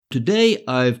Today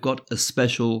I've got a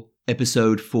special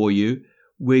episode for you.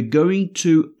 We're going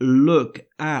to look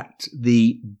at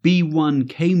the B1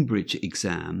 Cambridge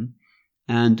exam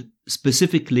and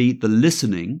specifically the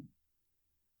listening,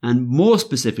 and more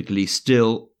specifically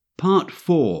still Part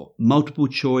 4, multiple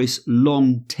choice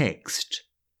long text.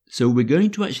 So we're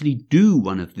going to actually do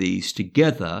one of these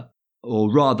together, or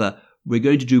rather we're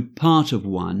going to do part of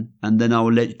one and then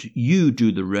I'll let you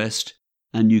do the rest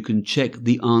and you can check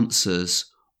the answers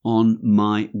on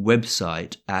my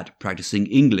website at Practicing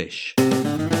English.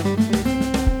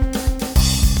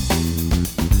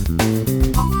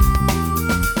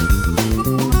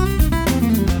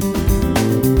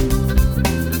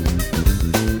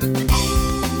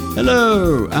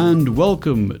 Hello and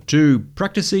welcome to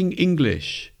Practicing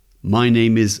English. My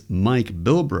name is Mike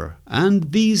Bilbrough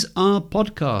and these are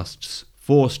podcasts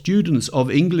for students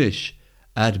of English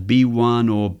at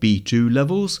B1 or B2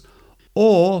 levels,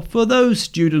 or for those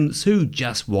students who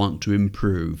just want to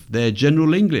improve their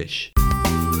general English.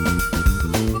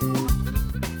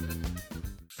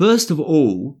 First of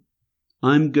all,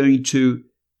 I'm going to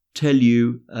tell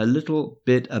you a little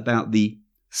bit about the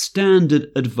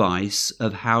standard advice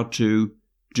of how to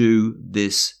do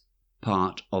this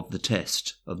part of the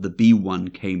test of the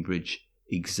B1 Cambridge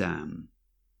exam.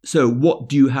 So what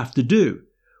do you have to do?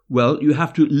 Well, you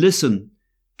have to listen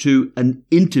to an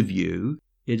interview.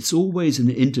 It's always an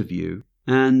interview,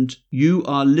 and you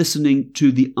are listening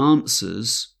to the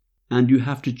answers, and you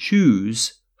have to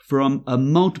choose from a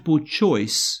multiple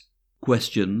choice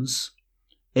questions,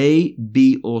 A,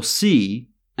 B, or C,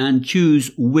 and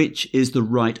choose which is the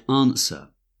right answer.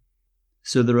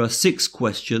 So there are 6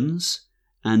 questions,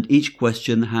 and each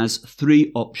question has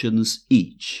 3 options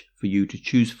each for you to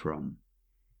choose from.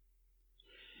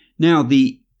 Now,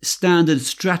 the standard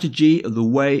strategy of the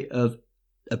way of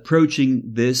approaching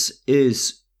this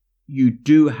is you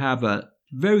do have a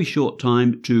very short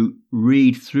time to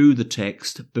read through the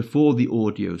text before the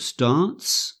audio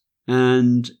starts,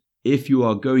 and if you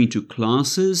are going to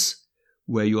classes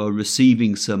where you are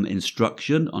receiving some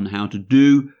instruction on how to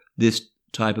do this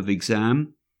type of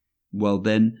exam, well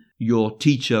then your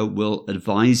teacher will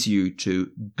advise you to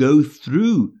go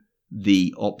through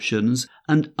the options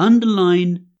and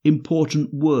underline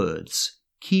important words,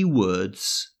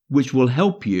 keywords, which will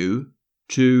help you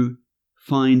to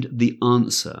find the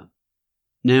answer.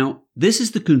 Now, this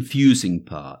is the confusing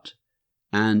part,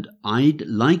 and I'd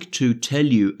like to tell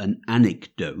you an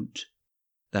anecdote,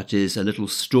 that is a little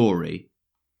story,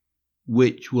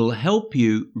 which will help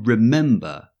you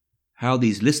remember how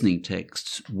these listening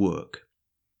texts work.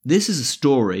 This is a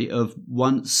story of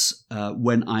once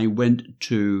when I went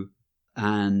to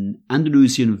an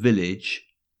Andalusian village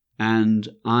and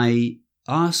I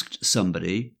asked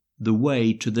somebody the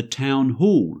way to the town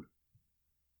hall.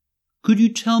 "Could you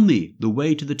tell me the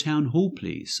way to the town hall,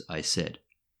 please?" I said.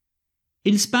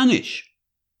 "In Spanish."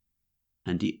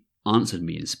 And he answered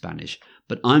me in Spanish,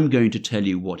 but I'm going to tell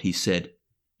you what he said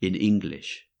in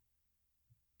English.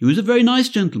 He was a very nice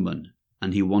gentleman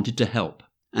and he wanted to help.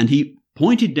 And he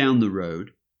pointed down the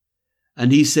road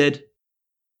and he said,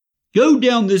 go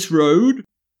down this road,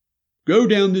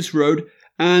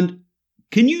 and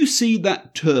can you see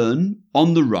that turn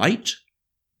on the right?"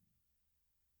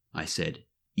 I said,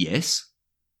 Yes,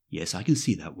 I can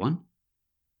see that one."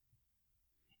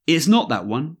 "It's not that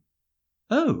one."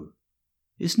 "Oh,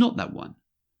 it's not that one."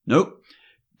 "No,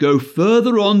 go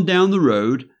further on down the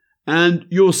road and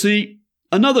you'll see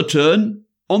another turn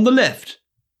on the left.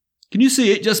 Can you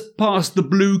see it just past the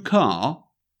blue car?"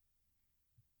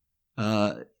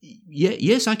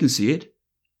 Yes, I can see it."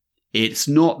 "It's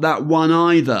not that one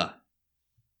either.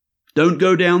 Don't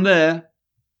go down there."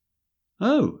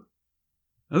 "Oh,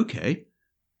 okay."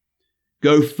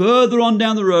 "Go further on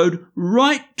down the road,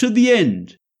 right to the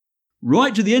end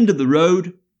of the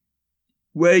road,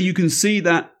 where you can see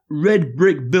that red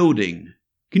brick building.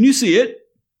 Can you see it?"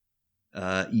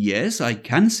 Yes, I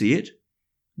can see it."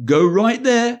 "Go right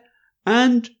there,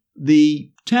 and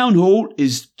the town hall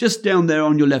is just down there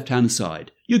on your left-hand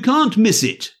side. You can't miss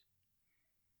it."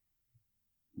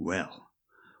 Well,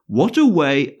 what a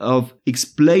way of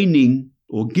explaining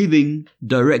or giving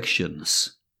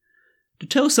directions. To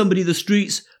tell somebody the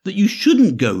streets that you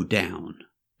shouldn't go down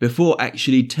before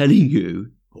actually telling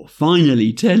you, or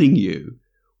finally telling you,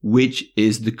 which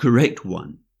is the correct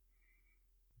one.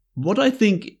 What I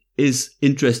think is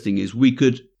interesting is we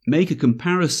could make a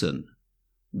comparison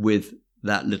with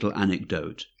that little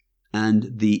anecdote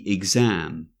and the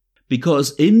exam,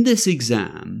 because in this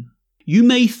exam you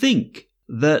may think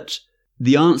that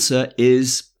the answer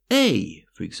is A,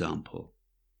 for example.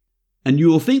 And you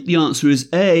will think the answer is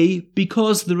A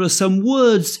because there are some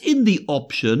words in the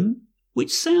option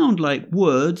which sound like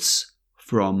words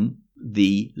from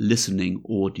the listening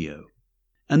audio.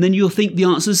 And then you'll think the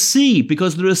answer is C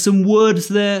because there are some words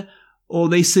there, or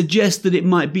they suggest that it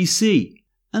might be C.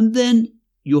 And then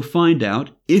you'll find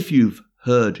out, if you've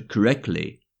heard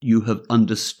correctly, you have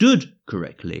understood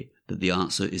correctly that the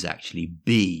answer is actually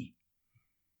B.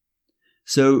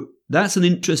 So that's an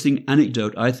interesting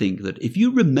anecdote, I think, that if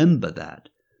you remember that,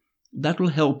 that will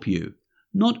help you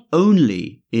not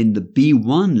only in the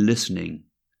B1 listening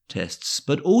tests,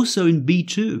 but also in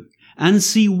B2 and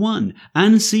C1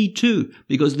 and C2,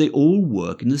 because they all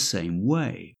work in the same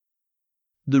way.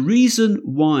 The reason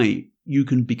why you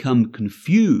can become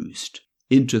confused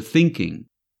into thinking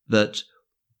that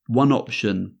one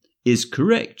option is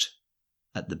correct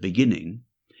at the beginning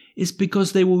is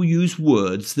because they will use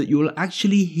words that you will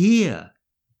actually hear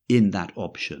in that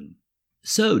option.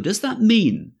 So does that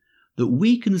mean that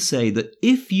we can say that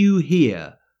if you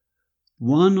hear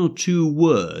one or two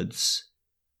words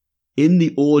in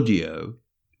the audio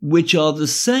which are the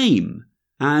same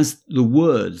as the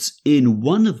words in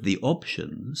one of the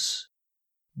options,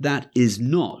 that is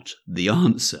not the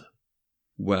answer?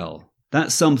 Well,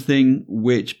 that's something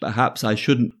which perhaps I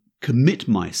shouldn't commit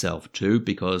myself to,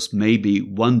 because maybe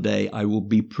one day I will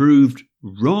be proved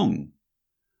wrong.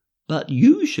 But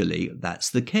usually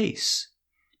that's the case.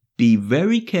 Be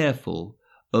very careful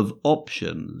of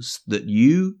options that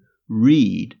you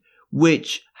read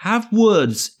which have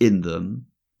words in them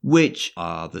which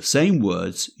are the same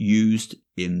words used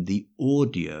in the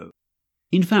audio.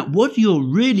 In fact, what you're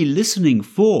really listening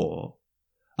for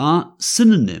are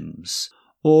synonyms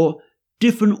or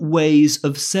different ways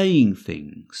of saying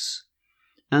things.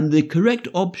 And the correct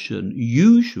option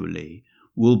usually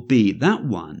will be that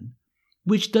one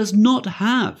which does not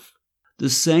have the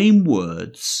same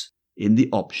words in the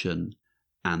option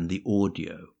and the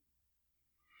audio.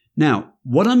 Now,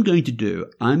 what I'm going to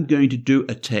do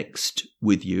a text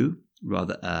with you,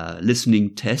 rather a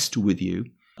listening test with you.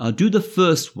 I'll do the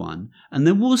first one, and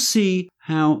then we'll see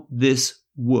how this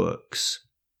works.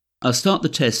 I'll start the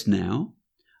test now.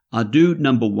 I'll do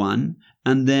number 1,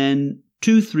 and then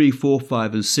 2, 3, 4,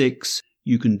 5, and 6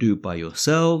 you can do by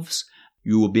yourselves.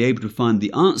 You will be able to find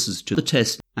the answers to the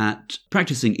test at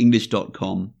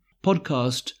practisingenglish.com,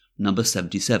 podcast number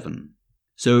 77.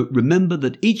 So remember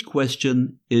that each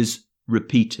question is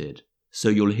repeated, so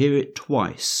you'll hear it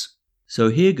twice. So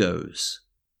here goes.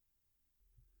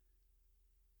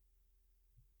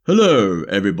 Hello,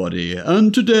 everybody,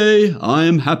 and today I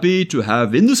am happy to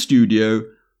have in the studio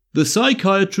the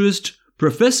psychiatrist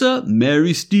Professor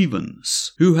Mary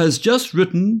Stevens, who has just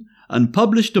written and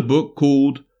published a book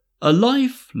called A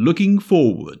Life Looking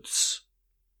Forwards.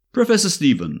 Professor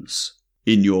Stevens,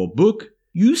 in your book,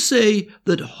 you say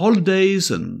that holidays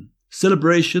and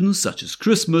celebrations such as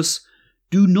Christmas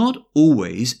do not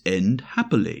always end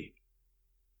happily.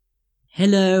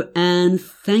 Hello, and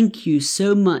thank you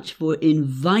so much for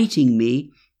inviting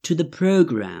me to the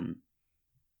program.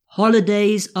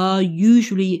 Holidays are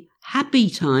usually happy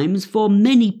times for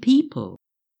many people.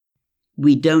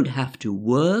 We don't have to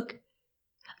work,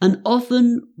 and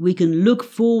often we can look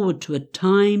forward to a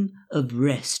time of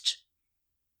rest.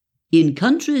 In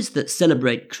countries that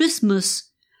celebrate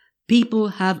Christmas, people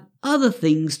have other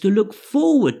things to look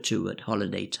forward to at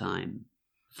holiday time.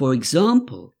 For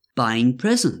example, buying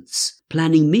presents,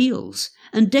 planning meals,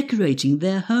 and decorating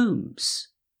their homes.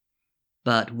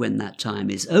 But when that time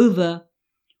is over,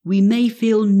 we may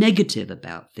feel negative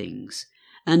about things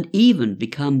and even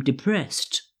become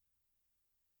depressed.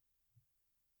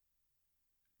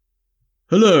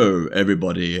 Hello,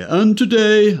 everybody, and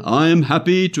today I am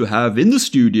happy to have in the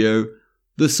studio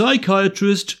the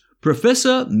psychiatrist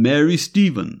Professor Mary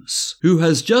Stevens, who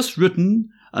has just written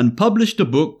and published a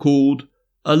book called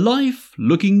A Life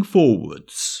Looking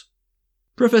Forwards.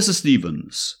 Professor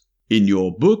Stevens, in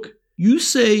your book, you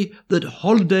say that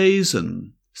holidays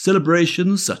and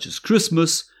celebrations such as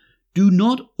Christmas do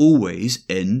not always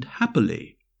end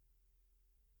happily.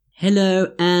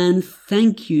 Hello, and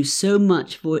thank you so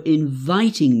much for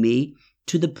inviting me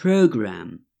to the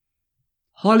program.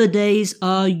 Holidays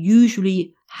are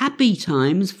usually happy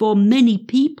times for many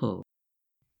people.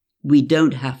 We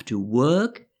don't have to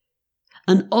work,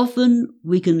 and often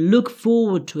we can look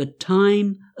forward to a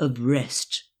time of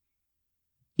rest.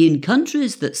 In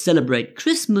countries that celebrate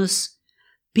Christmas,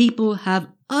 people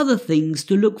have other things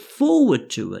to look forward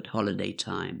to at holiday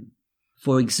time.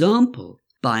 For example,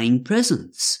 buying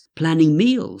presents, planning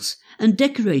meals, and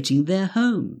decorating their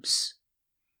homes.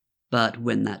 But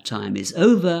when that time is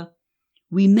over,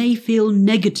 we may feel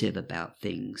negative about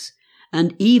things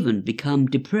and even become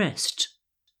depressed.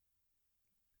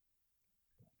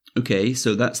 Okay,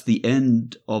 so that's the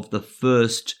end of the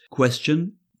first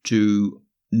question. To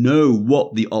know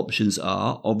what the options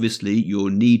are, obviously you'll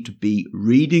need to be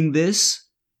reading this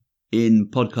in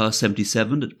podcast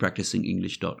 77 at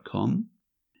practisingenglish.com.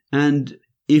 And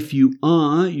if you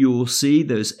are, you'll see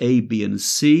there's A, B, and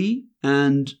C.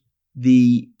 And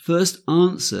the first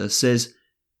answer says,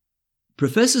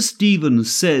 Professor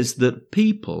Stevens says that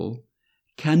people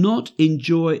cannot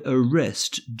enjoy a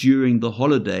rest during the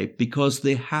holiday because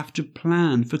they have to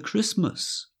plan for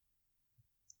Christmas.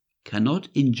 Cannot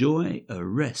enjoy a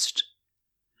rest.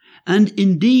 And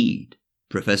indeed,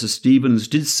 Professor Stevens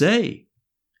did say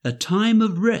a time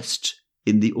of rest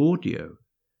in the audio.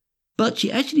 But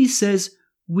she actually says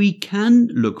we can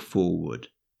look forward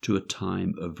to a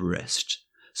time of rest.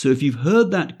 So if you've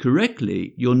heard that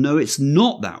correctly, you'll know it's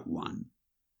not that one.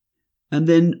 And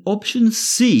then option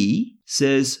C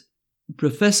says,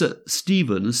 Professor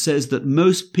Stevens says that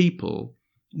most people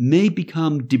may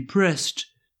become depressed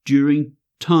during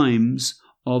times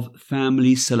of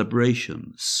family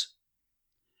celebrations.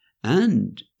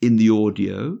 And in the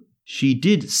audio, she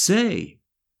did say,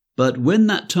 but when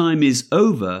that time is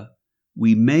over,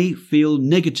 we may feel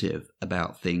negative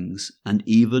about things and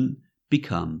even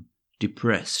become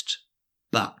depressed.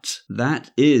 But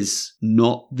that is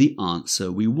not the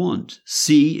answer we want.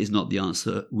 C is not the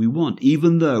answer we want,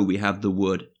 even though we have the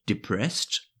word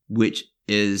depressed, which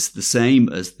is the same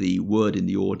as the word in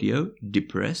the audio,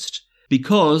 depressed,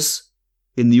 because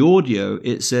in the audio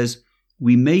it says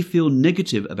we may feel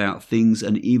negative about things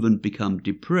and even become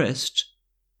depressed,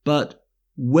 but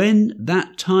when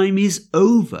that time is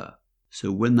over,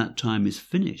 so when that time is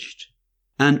finished.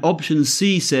 And option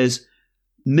C says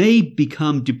may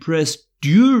become depressed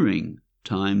during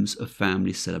times of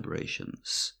family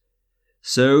celebrations.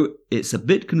 So it's a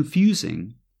bit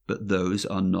confusing, but those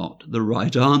are not the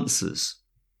right answers.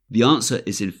 The answer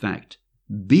is in fact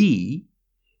B,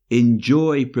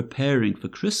 enjoy preparing for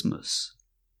Christmas.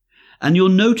 And you'll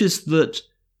notice that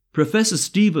Professor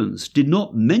Stevens did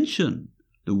not mention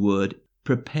the word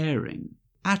preparing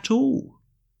at all,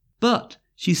 but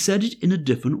she said it in a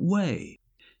different way.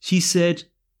 She said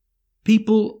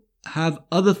people have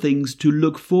other things to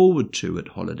look forward to at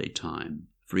holiday time.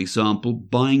 For example,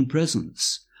 buying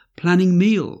presents, planning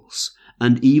meals,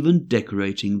 and even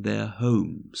decorating their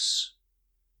homes.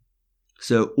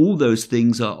 So all those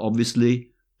things are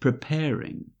obviously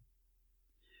preparing.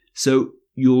 So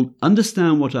you'll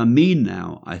understand what I mean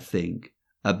now, I think,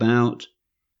 about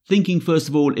thinking, first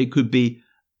of all, it could be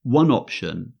one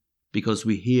option because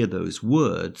we hear those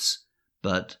words,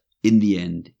 but in the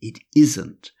end, it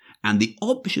isn't. And the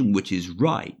option which is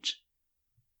right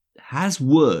has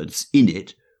words in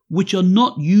it which are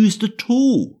not used at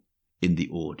all in the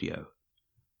audio,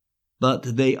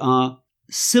 but they are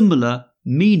similar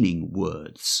meaning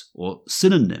words or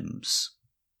synonyms.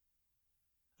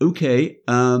 Okay,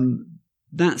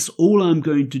 that's all I'm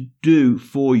going to do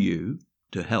for you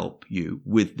to help you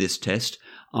with this test.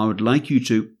 I would like you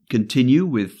to continue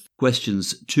with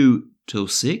questions 2 till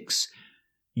 6.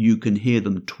 You can hear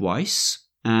them twice.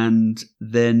 And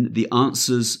then the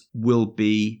answers will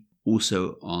be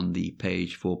also on the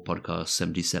page for podcast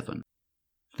 77.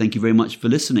 Thank you very much for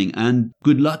listening and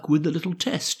good luck with the little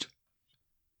test.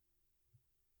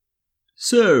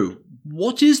 So,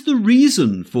 what is the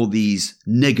reason for these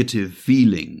negative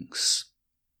feelings?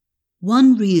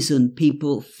 One reason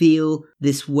people feel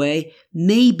this way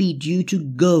may be due to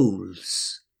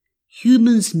goals.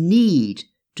 Humans need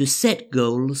to set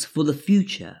goals for the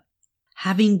future.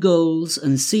 Having goals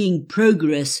and seeing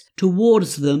progress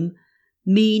towards them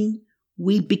mean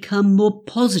we become more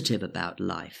positive about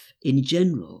life in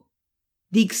general.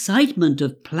 The excitement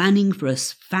of planning for a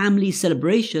family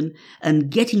celebration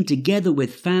and getting together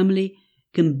with family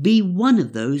can be one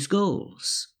of those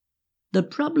goals. The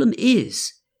problem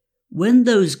is, when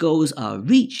those goals are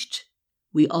reached,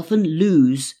 we often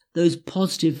lose those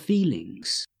positive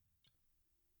feelings.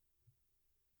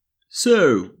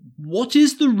 So, what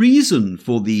is the reason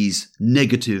for these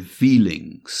negative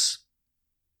feelings?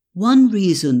 One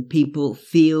reason people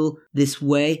feel this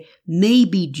way may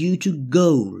be due to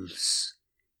goals.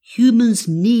 Humans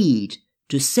need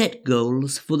to set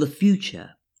goals for the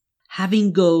future.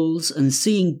 Having goals and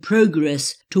seeing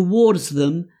progress towards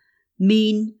them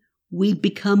mean we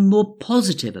become more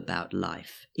positive about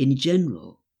life in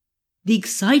general. The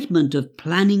excitement of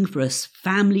planning for a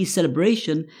family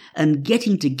celebration and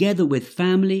getting together with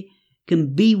family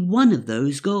can be one of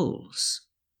those goals.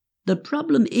 The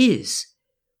problem is,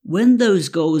 when those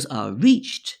goals are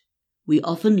reached, we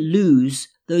often lose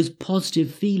those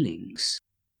positive feelings.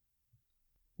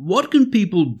 What can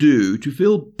people do to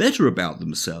feel better about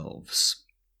themselves?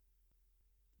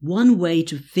 One way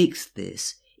to fix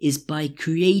this is by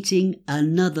creating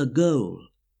another goal.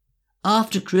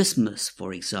 After Christmas,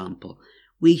 for example,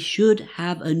 we should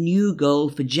have a new goal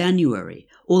for January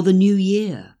or the new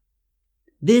year.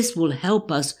 This will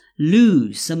help us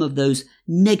lose some of those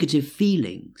negative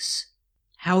feelings.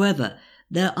 However,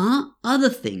 there are other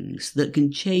things that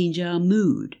can change our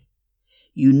mood.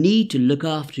 You need to look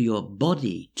after your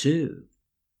body too.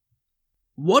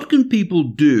 What can people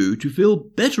do to feel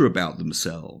better about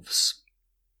themselves?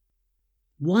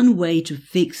 One way to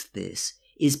fix this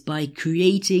is by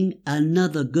creating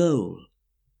another goal.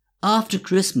 After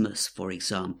Christmas, for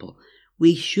example,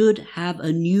 we should have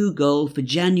a new goal for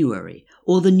January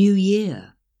or the new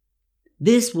year.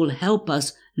 This will help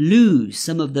us lose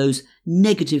some of those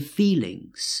negative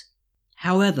feelings.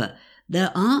 However,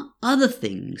 there are other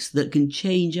things that can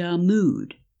change our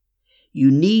mood. You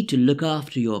need to look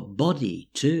after your body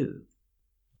too.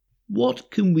 What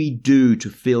can we do to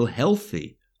feel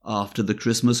healthy after the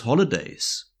Christmas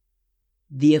holidays?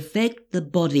 The effect the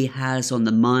body has on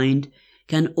the mind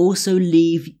can also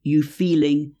leave you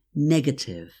feeling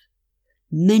negative.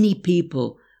 Many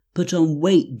people put on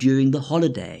weight during the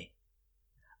holiday.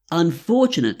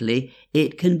 Unfortunately,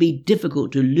 it can be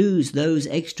difficult to lose those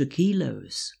extra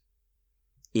kilos.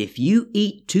 If you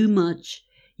eat too much,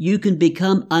 you can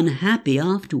become unhappy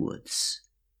afterwards.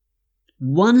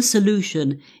 One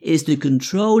solution is to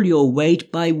control your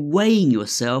weight by weighing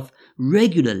yourself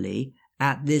regularly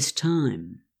at this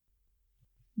time.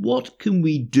 What can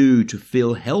we do to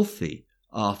feel healthy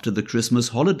after the Christmas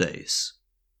holidays?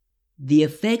 The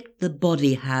effect the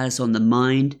body has on the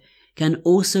mind can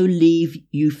also leave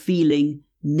you feeling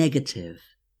negative.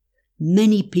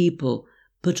 Many people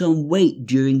put on weight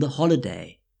during the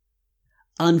holiday.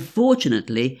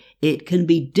 Unfortunately, it can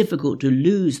be difficult to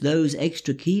lose those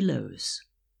extra kilos.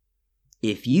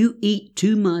 If you eat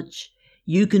too much,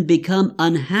 you can become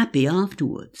unhappy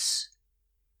afterwards.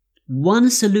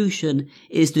 One solution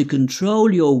is to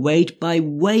control your weight by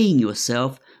weighing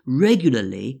yourself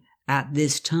regularly at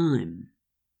this time.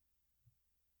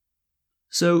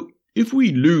 So, if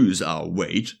we lose our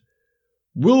weight,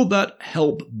 will that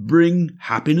help bring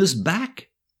happiness back?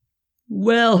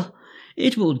 Well,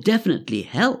 it will definitely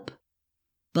help.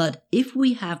 But if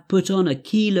we have put on a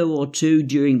kilo or two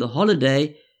during the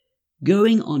holiday,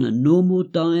 going on a normal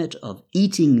diet of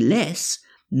eating less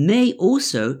may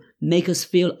also make us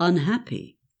feel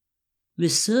unhappy.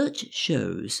 Research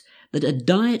shows that a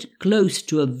diet close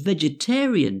to a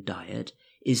vegetarian diet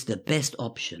is the best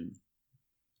option.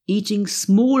 Eating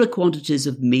smaller quantities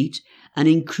of meat and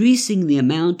increasing the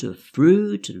amount of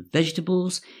fruit and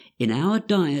vegetables in our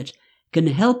diet can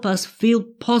help us feel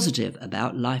positive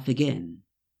about life again.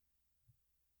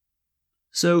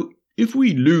 So, if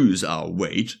we lose our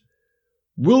weight,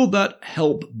 will that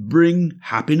help bring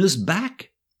happiness back?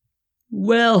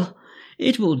 Well,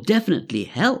 it will definitely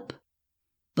help.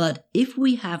 But if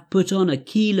we have put on a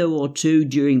kilo or two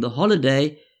during the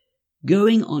holiday,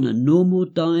 going on a normal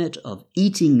diet of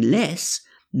eating less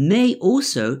may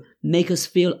also make us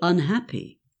feel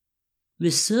unhappy.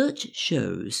 Research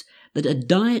shows that a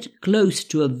diet close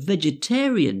to a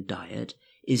vegetarian diet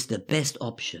is the best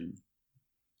option.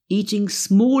 Eating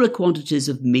smaller quantities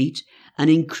of meat and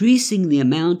increasing the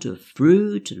amount of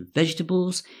fruit and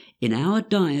vegetables in our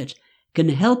diet can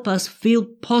help us feel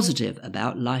positive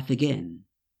about life again.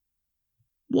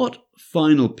 What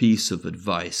final piece of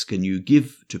advice can you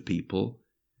give to people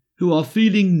who are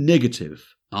feeling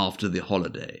negative after the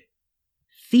holiday?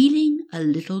 Feeling a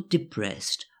little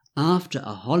depressed after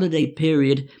a holiday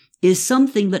period is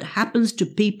something that happens to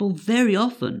people very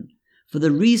often for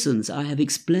the reasons I have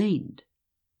explained.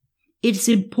 It's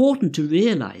important to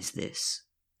realize this.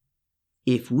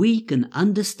 If we can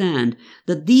understand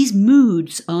that these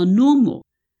moods are normal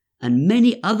and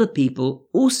many other people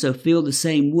also feel the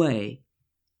same way,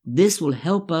 this will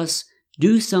help us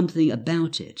do something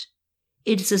about it.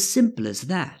 It's as simple as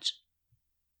that.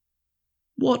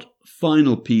 What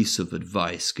final piece of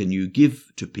advice can you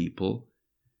give to people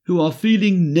who are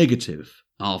feeling negative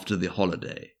after the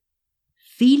holiday?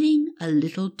 Feeling a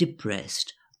little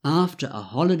depressed after a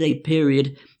holiday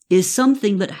period is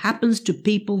something that happens to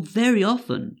people very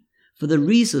often for the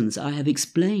reasons I have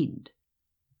explained.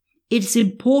 It's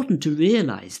important to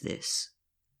realize this.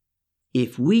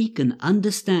 If we can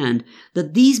understand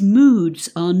that these moods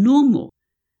are normal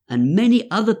and many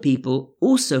other people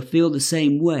also feel the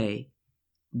same way,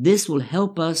 this will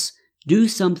help us do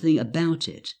something about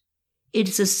it.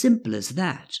 It's as simple as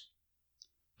that.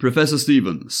 Professor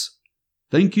Stevens,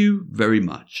 thank you very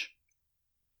much.